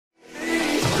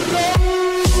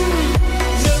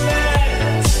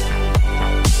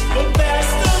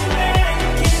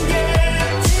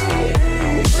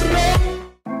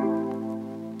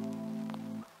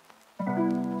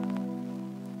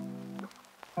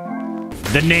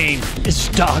The name is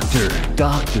Dr.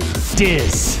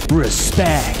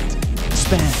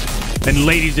 DrDisRespect. And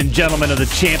ladies and gentlemen of the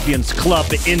Champions Club,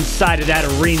 inside of that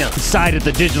arena, inside of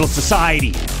the digital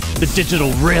society, the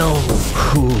digital realm.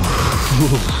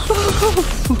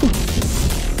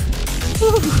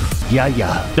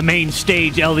 Yeah. The main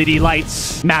stage LED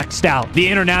lights maxed out. The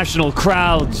international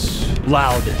crowds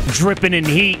loud, dripping in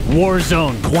heat.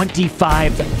 Warzone,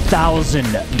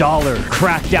 $25,000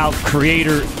 cracked out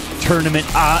creator tournament.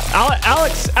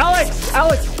 Alex.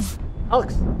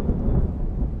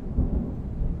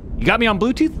 You got me on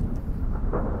Bluetooth?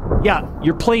 Yeah,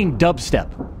 you're playing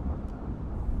dubstep.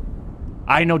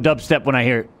 I know dubstep when I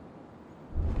hear it.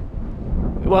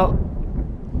 Well,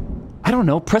 I don't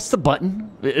know. Press the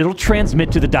button. It'll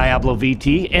transmit to the Diablo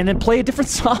VT and then play a different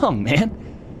song, man.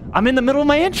 I'm in the middle of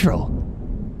my intro.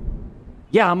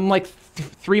 Yeah, I'm like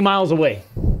 3 miles away.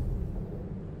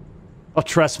 Oh,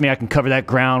 trust me, I can cover that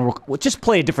ground. We'll just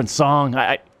play a different song.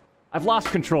 I've lost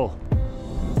control.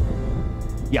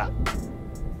 Yeah.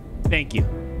 Thank you.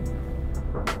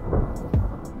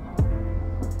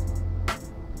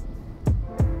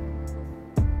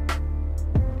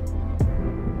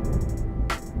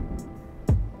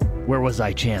 Where was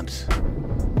I, champs?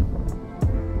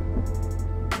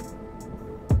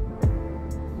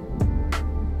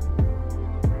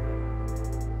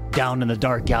 Down in the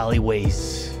dark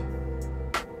alleyways.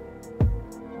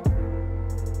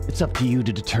 It's up to you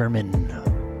to determine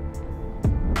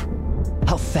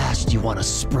how fast you want to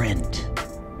sprint.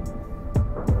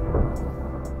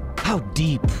 How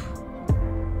deep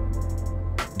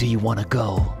do you want to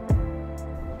go?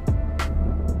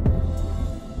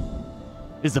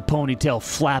 Is the ponytail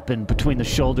flapping between the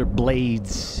shoulder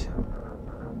blades?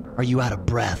 Are you out of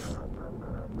breath?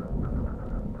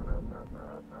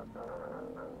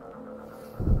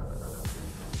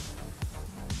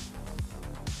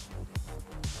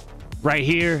 Right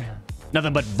here,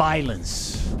 nothing but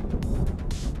violence.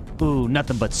 Ooh,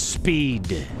 nothing but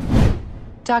speed.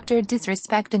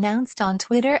 DrDisRespect announced on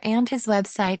Twitter and his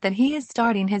website that he is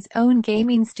starting his own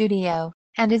gaming studio,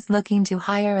 and is looking to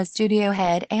hire a studio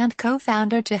head and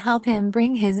co-founder to help him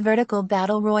bring his vertical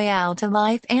battle royale to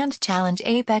life and challenge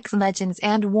Apex Legends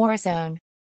and Warzone.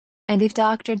 And if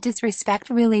DrDisRespect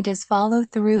really does follow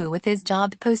through with his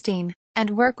job posting,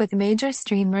 and work with major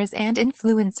streamers and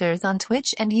influencers on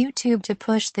Twitch and YouTube to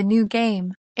push the new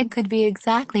game, it could be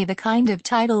exactly the kind of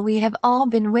title we have all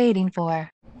been waiting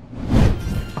for.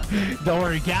 Don't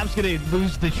worry, Gab's gonna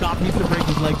lose the chop. He's gonna break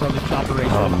his legs on the chopper race.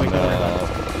 Come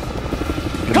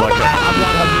on!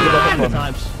 I've won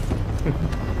times.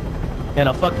 And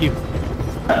I'll fuck you.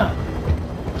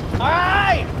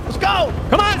 Alright! Let's go!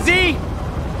 Come on, Z!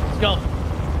 Let's go.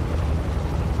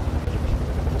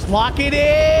 Let's lock it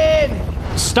in!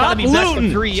 Stop Best of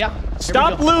looting! 3, yeah.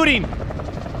 Stop looting!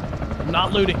 I'm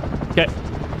not looting. Okay.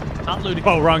 Not looting.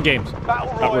 Oh, wrong games.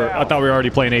 I thought we were already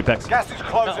playing Apex. Gas is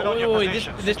closing on your Wait,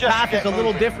 position. this path is a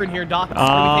little different here, Doc.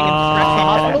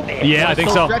 Yeah, I think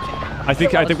so. I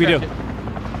think we do.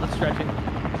 Let's stretch it.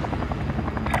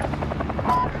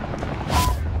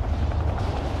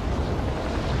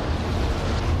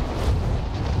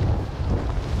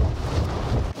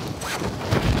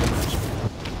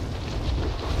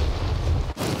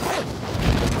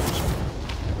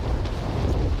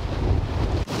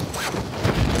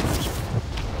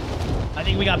 I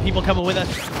think we got people coming with us.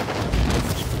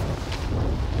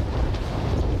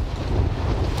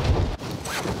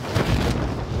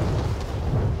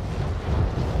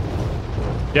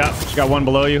 Yeah, got one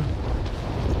below you.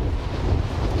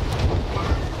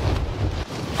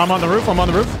 I'm on the roof.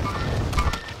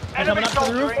 Coming up to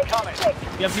the roof.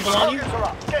 You have people on you?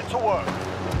 Get to work.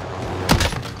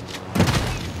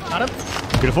 Got him.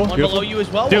 Beautiful. One below you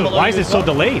as well. Dude, why is it so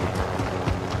delayed?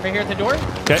 Right here at the door.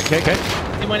 Okay.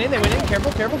 They went in.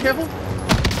 Careful.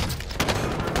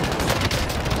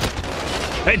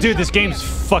 Hey, dude, this game's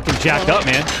fucking jacked up,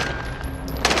 man.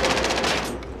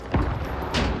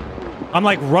 I'm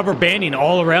like rubber banding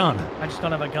all around. I just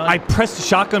don't have a gun. I press the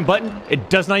shotgun button. It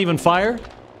does not even fire.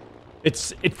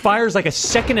 It fires like a 1.5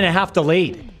 seconds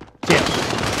delayed.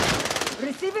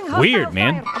 Damn. Weird,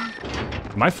 man.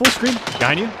 Am I full screen?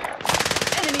 Behind you?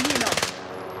 Enemy helo.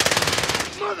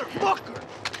 Motherfucker!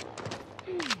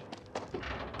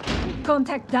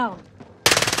 Contact down.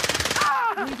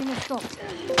 Leaving a stop.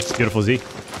 Beautiful, Z.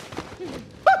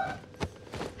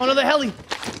 Oh no, the heli.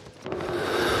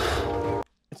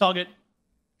 It's all good.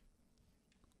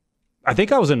 I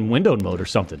think I was in windowed mode or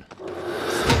something.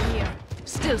 Still here.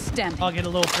 Still standing. I'll get a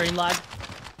little frame lag.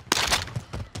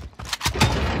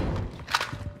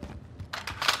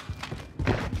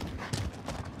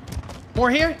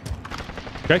 More here.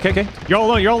 Okay. You're all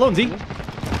alone. You're all alone, Z.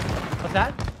 What's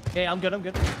that? Okay, I'm good.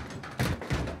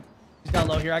 He's down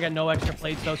low here. I got no extra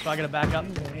plates though, so I gotta back up.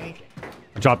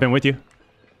 I'll drop in with you.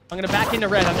 I'm gonna back into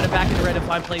red. And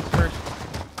find plates first.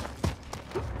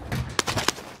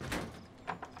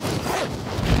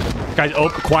 Guys,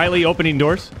 quietly opening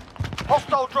doors.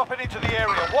 Hostile dropping into the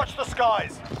area. Watch the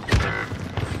skies.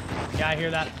 Yeah, I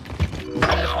hear that.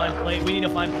 We need to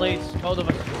find plates. Both of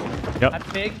us. Yep.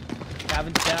 That's big.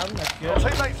 Gavin's down. That's Your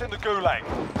good. teammates in the gulag.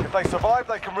 If they survive,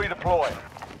 they can redeploy.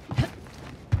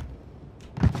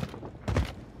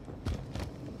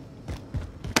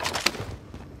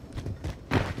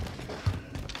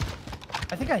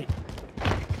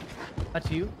 That's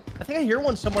you. I think I hear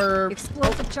one somewhere.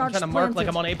 Explosive I'm charge trying to mark like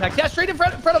I'm on Apex. Yeah, straight in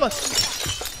front of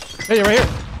us. Hey, right here.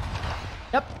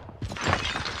 Yep.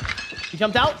 He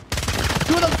jumped out.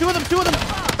 Two of them.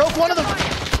 Broke one of them.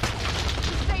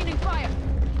 Sustaining fire.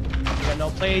 We got no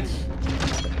plates.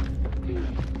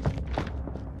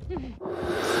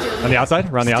 On the outside?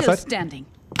 Around the Still outside? standing.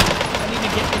 I need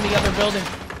to get in the other building.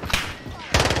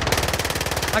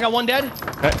 I got one dead.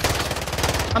 Okay.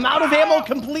 I'm out of ammo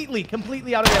completely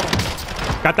out of ammo.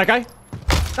 Got that guy?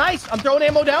 Nice. I'm throwing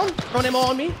ammo down. Throwing ammo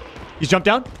on me. He's jumped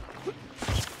down.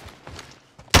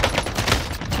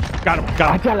 Got him.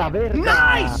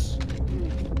 Nice.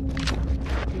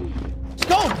 Let's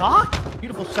go, Doc.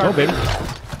 Beautiful start. Oh, baby.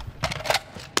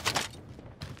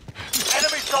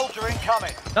 Enemy soldier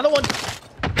incoming. Another one.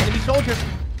 Enemy soldier.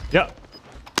 Yep.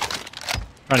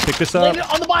 Trying to pick this Laying up.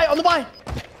 it on the buy.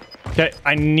 Okay,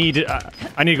 I need to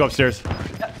go upstairs.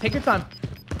 Yeah, take your time.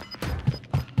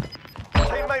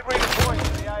 Teammate redeploying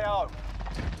to the AO.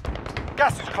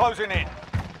 Gas is closing in.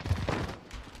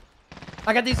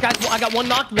 I got these guys. I got one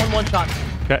knocked, one shot.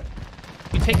 Okay.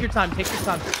 You take your time. Okay.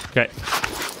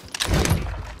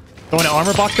 Throwing an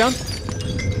armor box down.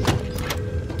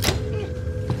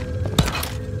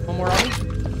 One more on me.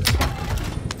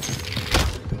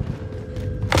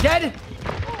 Dead.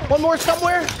 One more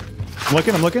somewhere. I'm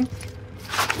looking.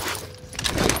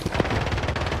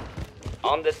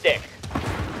 On the stick.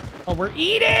 Oh, we're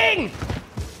eating.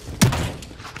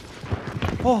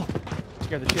 Oh,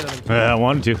 scared the shit out of me. I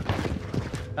wanted to.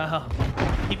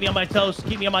 Keep me on my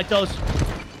toes.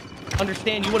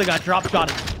 Understand you would have got drop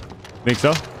shotted. Think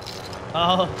so?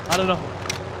 I don't know.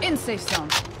 In safe zone.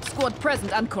 Squad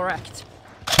present and correct.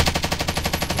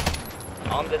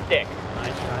 On the stick.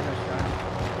 Nice try.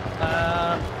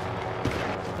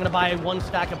 I'm gonna buy one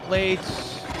stack of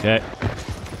plates. Okay.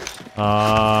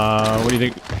 What do you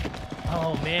think?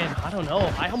 Oh man, I don't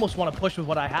know. I almost want to push with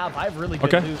what I have. I have really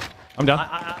good Okay. loot. I'm down.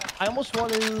 I almost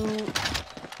want to.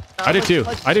 I do too.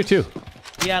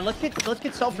 Yeah, let's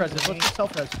get self-res.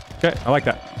 Okay, I like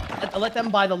that. Let them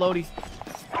buy the loadie.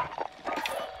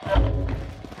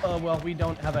 Well, we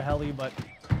don't have a heli, but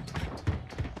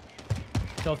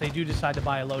so if they do decide to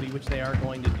buy a loadie, which they are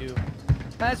going to do,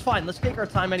 that's fine. Let's take our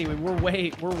time anyway. We're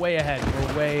way ahead.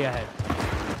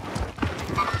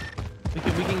 We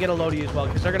can get a loadie as well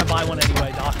because they're gonna buy one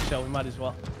anyway, Doc. So we might as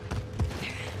well.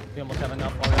 We almost have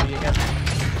enough already again.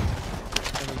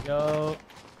 There we go.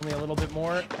 Only a little bit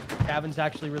more. Cabin's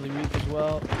actually really weak as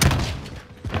well.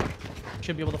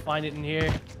 Should be able to find it in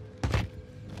here.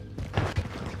 I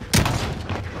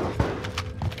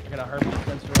got a heartbeat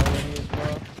sensor already as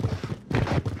well.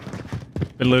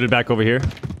 Been loaded back over here.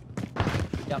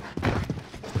 Yep.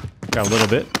 Got a little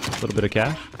bit of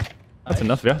cash. That's Nice.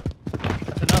 enough, yeah.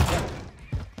 That's enough. Yeah.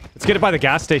 Let's get it by the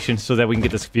gas station so that we can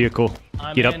get this vehicle.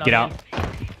 Get out.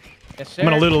 Yes, sir. I'm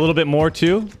gonna loot a little bit more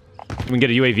too. We can get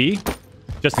a UAV,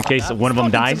 just in case one of them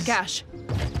Spotted dies. some cash.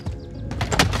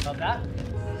 Love that.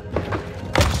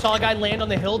 I just saw a guy land on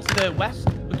the hill to the west,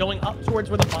 going up towards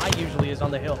where the buy usually is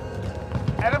on the hill.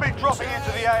 Enemy dropping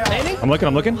into the AO. Landing? I'm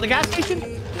looking. The gas station?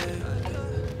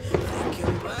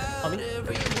 On me.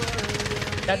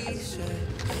 Dead.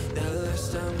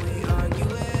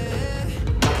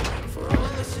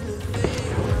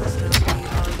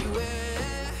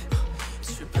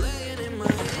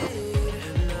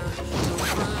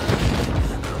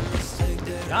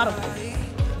 Got him.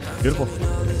 Beautiful.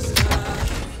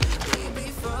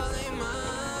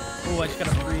 Oh, I just got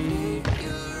a free.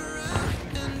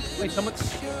 Wait, someone. I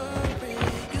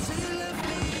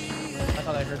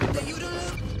thought I heard somebody.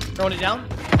 Throwing it down.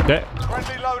 Okay.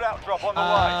 Friendly loadout drop on the way.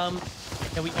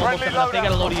 Yeah, we almost Friendly have enough. They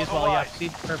got a loadout loadie as on the well. Yeah, way. see,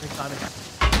 perfect timing.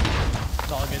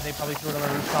 It's all good. They probably threw it on the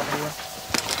rooftop anyway.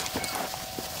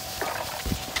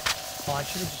 Oh, I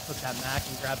should have just took that Mac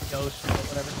and grabbed Ghost or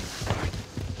whatever.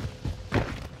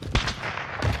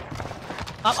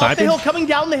 Up the Sniping? hill, coming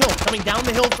down the hill from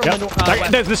Yep. the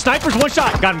west. The sniper's one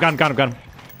shot. Got him.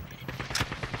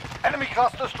 Enemy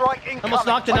cluster strike incoming. Almost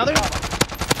knocked another.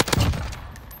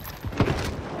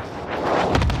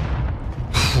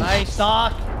 Nice,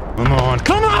 Doc. Come on.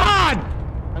 Come on!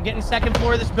 I'm getting second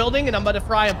floor of this building, and I'm about to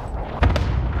fry him.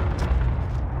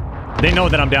 They know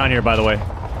that I'm down here, by the way.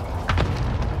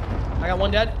 I got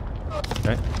one dead.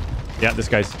 Okay. Yeah, this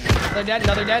guy's. Another dead,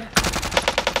 another dead.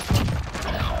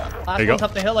 Last There you one's go.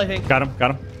 up the hill, I think. Got him.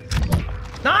 Got him.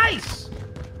 Nice!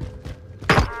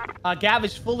 Gav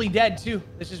is fully dead, too.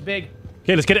 This is big.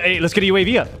 Okay, let's get a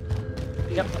UAV up.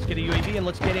 Yep, let's get a UAV, and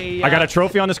let's get a... I got a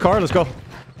trophy on this car. Let's go.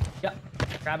 Yep,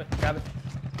 grab it, grab it.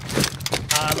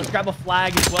 Let's grab a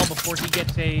flag as well before he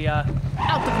gets a... Out of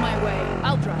my way.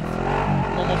 I'll drive.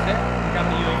 I'm almost there. I'm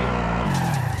grabbing a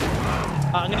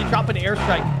UAV. I'm going to drop an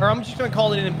airstrike. Or I'm just going to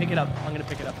call it in and pick it up. I'm going to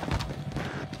pick it up.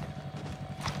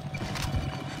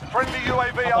 Friendly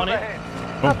UAV Up on it. overhead.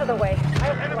 Out of the way. I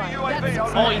have Enemy one. UAV Oh,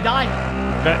 overhead. he died.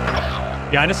 Okay.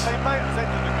 Behind us. Teammate has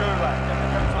entered the gulag.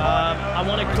 I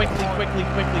want to quickly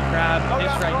grab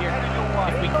this right here.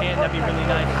 If we can, that'd be really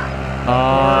nice.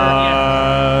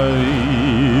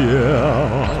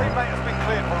 Yeah. Teammate has been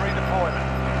cleared for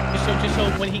redeployment. Just so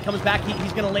when he comes back,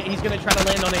 he's gonna try to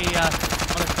land on a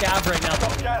scab right now.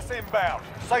 Got gas inbound.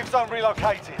 Safe zone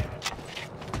relocated.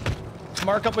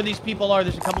 Mark up where these people are.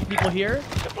 There's a couple people here.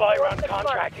 Supply run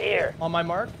contract here. On my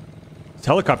mark. This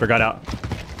helicopter got out.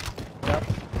 Yep.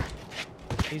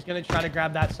 He's gonna try to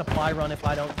grab that supply run if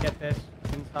I don't get this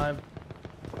in time.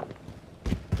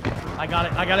 I got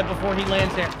it. I got it before he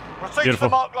lands there. Proceed Beautiful.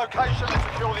 to the marked location and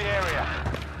secure the area.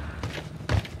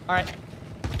 All right.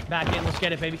 Back in. Let's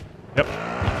get it, baby. Yep.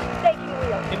 Taking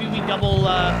wheel. Maybe we double.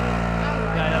 Yeah,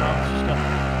 I don't know. Let's just go.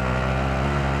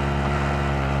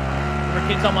 Our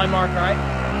kids on my mark. All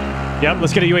right. Yep.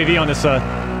 Let's get a UAV on this.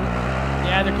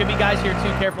 Yeah, there could be guys here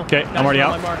too. Careful. Okay, Guys I'm already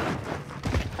on out. my mark.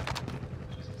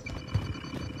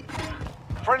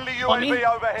 Friendly On me.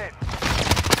 UAV overhead.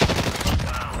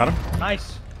 Got him.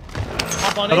 Nice.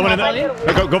 Hop on Another in. one in Hop on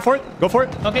in. there. Go for it. Go for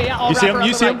it. Okay, yeah, I'll You wrap see her him? on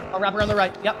You the see right. him? I'll wrap her on the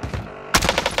right. Yep.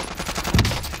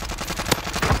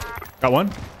 Got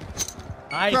one.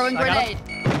 Nice. Throwing I got grenade.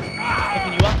 him.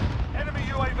 Picking you up. Enemy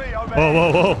UAV overhead. Whoa,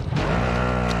 whoa, whoa.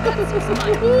 That's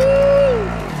mine.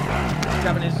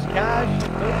 Grabbing his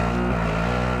cash.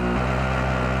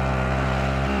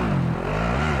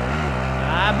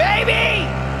 Ah, baby!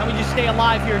 How we just stay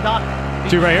alive here, Doc? We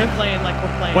Two right keep here? Playing like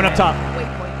we're playing. One up top.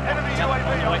 Waypoint. Enemy Yep, UAV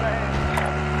on the way. overhead.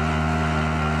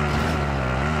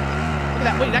 Look at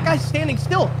that. Wait, that guy's standing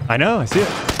still. I know. I see it.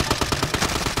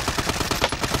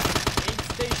 Aid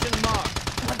station marked.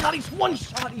 Oh my God, he's one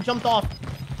shot. He jumped off.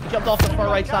 He jumped off the far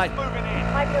right Gas side. moving in.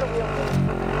 I get a wheel.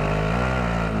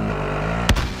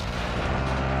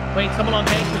 Wait, someone on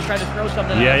bank was trying to throw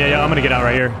something. Yeah, at us. yeah, yeah. I'm gonna get out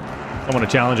right here. I want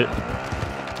to challenge it.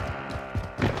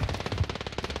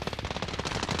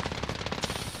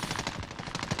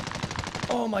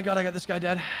 Oh my God, I got this guy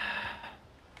dead.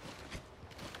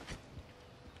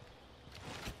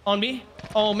 On me?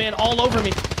 Oh man, all over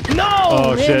me. No!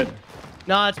 Oh man. shit.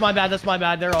 Nah, it's my bad. That's my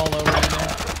bad. They're all over me, man.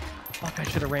 Fuck, I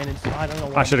should have ran inside. I don't know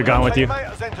why. I should have gone with you. Teammate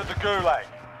has entered the gulag.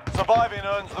 Surviving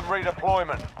earns them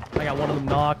redeployment. I got one of them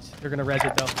knocked. They're gonna res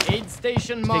it though. Aid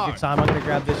station Take your marked. time. I'm gonna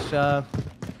grab this. I'm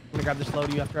gonna grab this load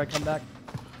of you after I come back.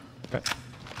 Okay.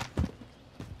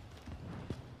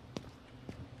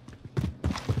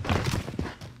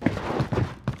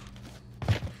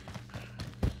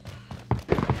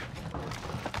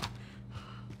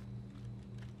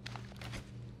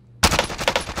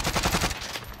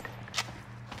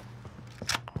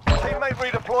 Teammate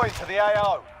redeploying to the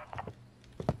AO.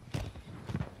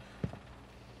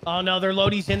 Oh no, their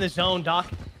loadie's in the zone, Doc.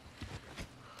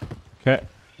 Okay.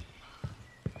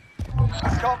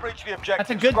 Can't reach the objective. That's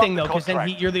a good Scrub thing the though, because then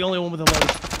contract. you're the only one with a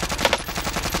load.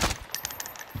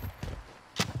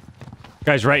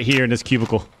 Guy's right here in this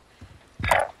cubicle.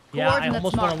 Yeah, I Coordinates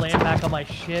almost want to marked. land back on my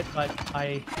shit, but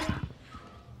I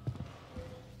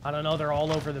don't know. They're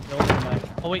all over the building. Like,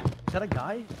 oh wait, is that a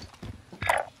guy?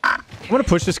 I'm gonna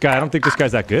push this guy. I don't think this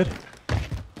guy's that good.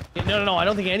 Yeah, no. I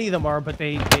don't think any of them are, but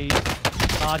they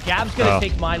Gav's gonna Oh.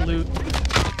 take my loot.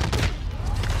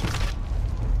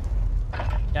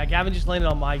 Yeah, Gavin just landed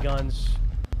on my guns.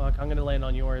 Fuck, I'm gonna land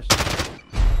on yours.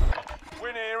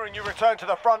 Win here and you return to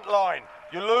the front line.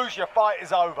 You lose, your fight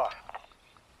is over.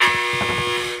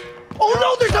 Oh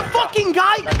no, there's a fucking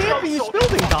guy camping this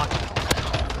building, Doc.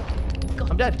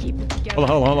 I'm dead. Keep it together.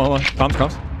 Hold on.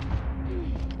 Comms.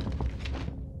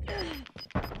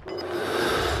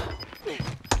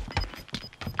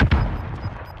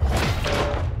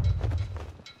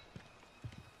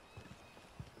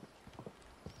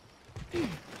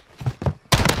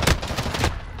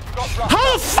 You got thrust.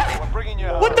 How the fuck? We're bringing you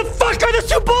home. What the fuck are the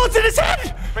two bullets in in his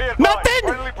head! Be advised, Nothing!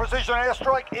 friendly precision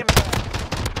airstrike inbound.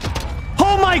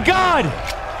 Oh my god!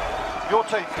 Your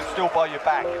team can still buy you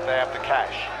back if they have the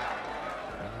cash.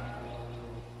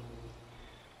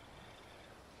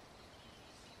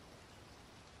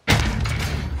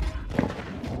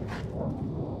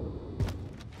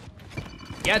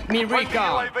 Get me Friendly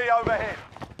recon. UAV overhead.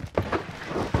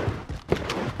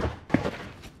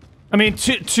 I mean,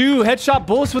 two headshot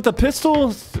bullets with a pistol?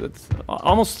 It's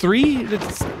almost 3?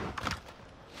 It's...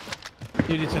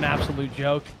 Dude, it's an absolute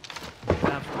joke. An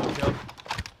absolute joke.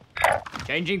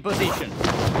 Changing position.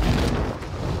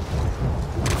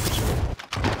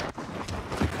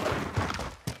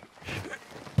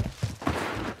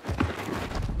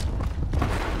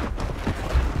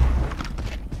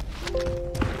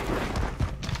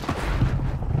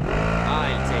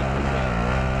 I'll take the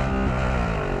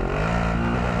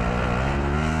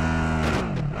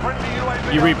Friendly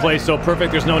UAV You replay so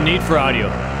perfect, there's no need for audio.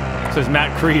 Says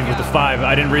Matt Creed with the 5.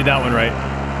 I didn't read that one right.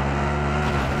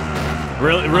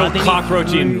 Real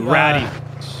cockroachy and ratty.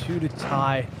 Shoot a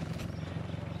tie.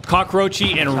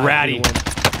 Cockroachy and ratty.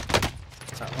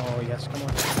 Oh, yes, come on.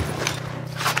 There's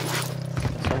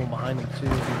someone behind him, too.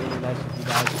 It'd be really nice if you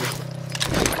guys just...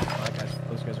 Oh, guys,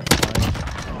 those guys are flying.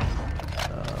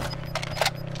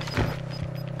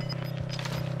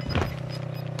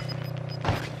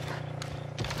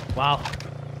 Wow.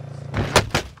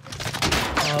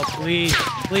 Oh, please,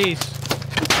 please.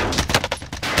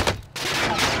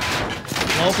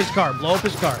 Blow up his car, blow up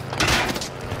his car.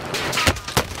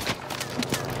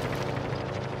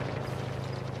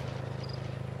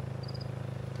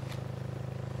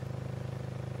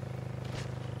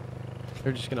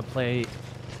 They're just gonna play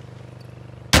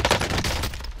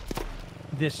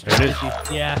this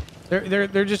strategy. Yeah,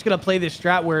 they're just gonna play this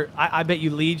strat where I bet you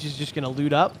Liege is just gonna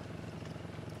loot up.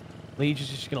 Liege is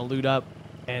just gonna loot up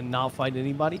and not fight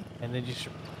anybody, and then just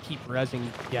keep rezzing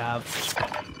Gav. He's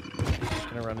just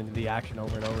gonna run into the action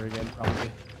over and over again,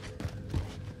 probably.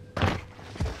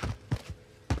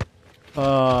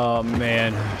 Oh,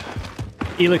 man.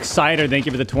 Elix Cider, thank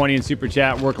you for the 20 in super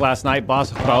chat. Work last night.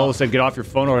 Boss Raul said, get off your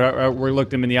phone, or we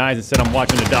looked him in the eyes and said, I'm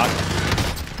watching the doc.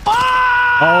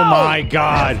 Oh, my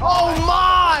God. Oh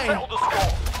my!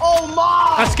 Oh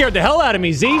my! That scared the hell out of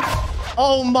me, Z.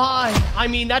 Oh my! I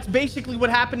mean, that's basically what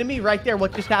happened to me right there.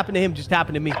 What just happened to him just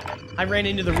happened to me. I ran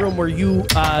into the room where you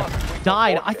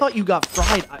died. I thought you got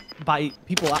fried by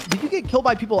people. Did you get killed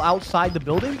by people outside the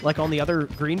building, like on the other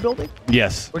green building?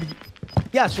 Yes. Or did you...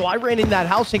 Yeah, so I ran in that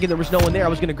house thinking there was no one there. I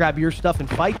was going to grab your stuff and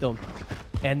fight them.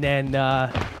 And then,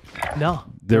 no.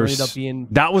 There's,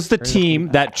 that was the team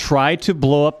that tried to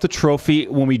blow up the trophy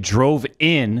when we drove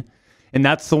in. And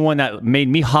that's the one that made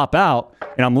me hop out.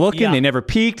 And I'm looking, they never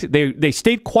peeked. They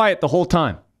stayed quiet the whole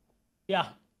time. Yeah.